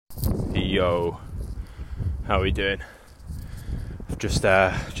Yo, how are we doing? I've just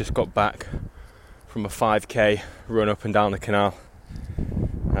got back from a 5k run up and down the canal,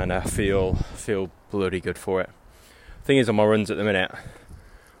 and I feel bloody good for it. Thing is, on my runs at the minute,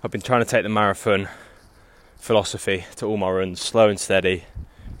 I've been trying to take the marathon philosophy to all my runs, slow and steady,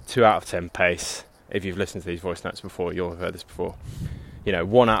 2 out of 10 pace. If you've listened to these voice notes before, you'll have heard this before.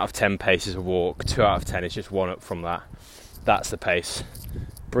 1 out of 10 pace is a walk, 2 out of 10 is just one up from that. That's the pace.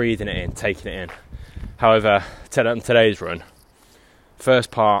 Breathing it in, taking it in. However, on today's run,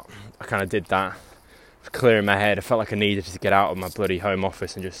 first part, I kind of did that, clearing my head. I felt like I needed to get out of my bloody home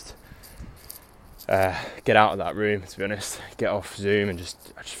office and just get out of that room, to be honest, get off Zoom, and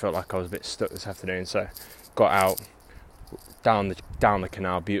I just felt like I was a bit stuck this afternoon. So got out, down the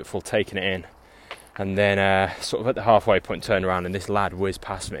canal, beautiful, taking it in, and then sort of at the halfway point turned around and this lad whizzed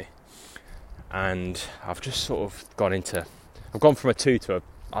past me, and I've just sort of I've gone from a 2 to a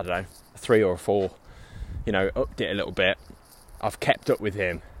 3 or a 4, upped it a little bit. I've kept up with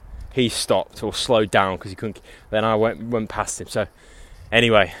him. He stopped or slowed down because he couldn't. Then I went past him. So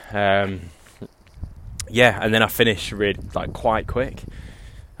anyway, and then I finished really quite quick.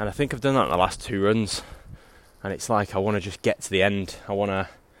 And I think I've done that in the last 2 runs. And it's like I want to just get to the end. I want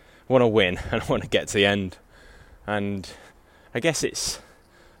to win, and I want to get to the end. And I guess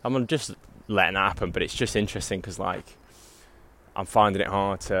I'm just letting that happen. But it's just interesting because I'm finding it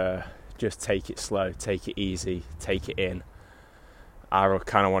hard to just take it slow, take it easy, take it in. I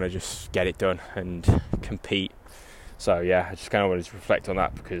kind of want to just get it done and compete. So yeah, I just kind of wanted to reflect on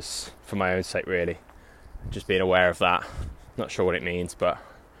that, because for my own sake, really, just being aware of that. Not sure what it means, but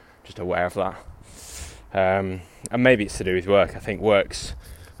just aware of that. And maybe it's to do with work. I think work's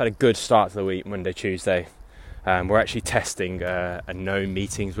had a good start to the week, Monday, Tuesday. We're actually testing a no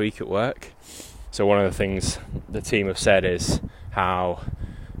meetings week at work. So one of the things the team have said is how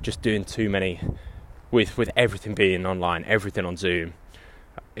just doing too many, with everything being online, everything on Zoom,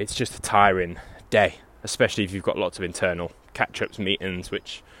 it's just a tiring day, especially if you've got lots of internal catch-ups, meetings,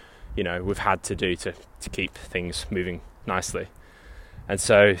 which, we've had to do to keep things moving nicely. And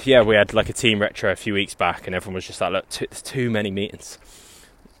so, yeah, we had a team retro a few weeks back, and everyone was just like, look, there's too many meetings.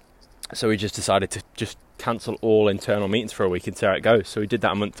 So we just decided to just cancel all internal meetings for a week and see how it goes. So we did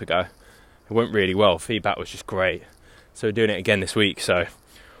that a month ago. It went really well. Feedback was just great. So we're doing it again this week. So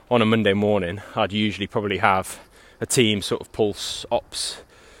on a Monday morning, I'd usually probably have a team sort of pulse ops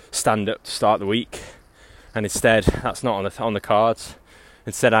stand up to start the week, and instead that's not on the cards.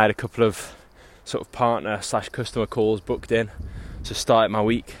 Instead, I had a couple of sort of partner/customer calls booked in to start my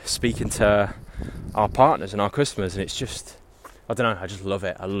week speaking to our partners and our customers, and it's just, I don't know, I just love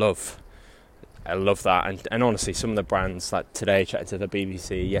it. I love that, and honestly, some of the brands, like today, chatted to the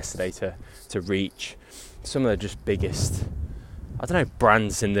BBC, yesterday to Reach, some of the just biggest,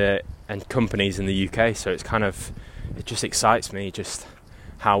 brands and companies in the UK. So it's it just excites me, just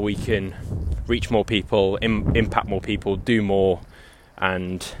how we can reach more people, impact more people, do more,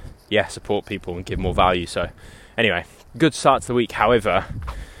 and support people and give more value. So anyway, good start to the week. However,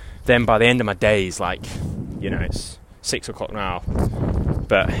 then by the end of my days, it's 6 o'clock now,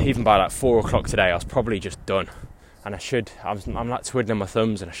 but even by 4 o'clock today, I was probably just done. And I'm twiddling my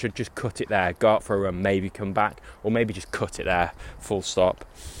thumbs, and I should just cut it there, go out for a run, maybe come back, or maybe just cut it there, full stop.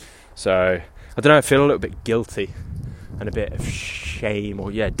 So I don't know, I feel a little bit guilty and a bit of shame,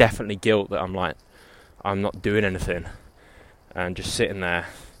 or definitely guilt, that I'm not doing anything and just sitting there,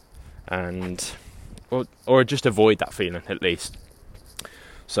 and or just avoid that feeling at least.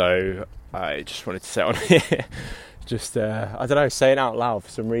 So I just wanted to say on here, just saying out loud for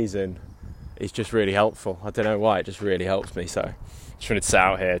some reason, it's just really helpful. I don't know why, it just really helps me. So just wanted to say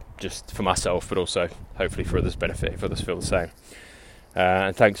out here, just for myself, but also hopefully for others' benefit, if others feel the same.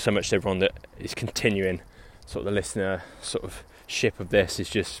 And thanks so much to everyone that is continuing. Sort of the listener sort of ship of this is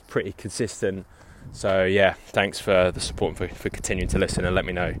just pretty consistent. So yeah, thanks for the support, for continuing to listen, and let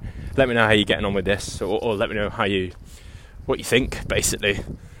me know how you're getting on with this, or let me know what you think, basically.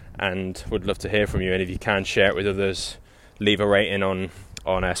 And would love to hear from you. And if you can, share it with others, leave a rating on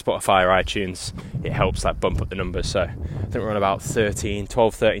Spotify or iTunes. It helps bump up the numbers. So I think we're on about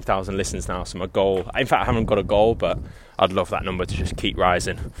 13,000 listens now. So my goal, in fact, I haven't got a goal, but I'd love that number to just keep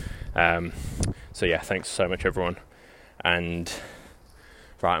rising. So yeah, thanks so much, everyone. And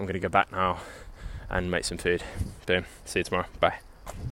right, I'm going to go back now and make some food. Boom. See you tomorrow. Bye.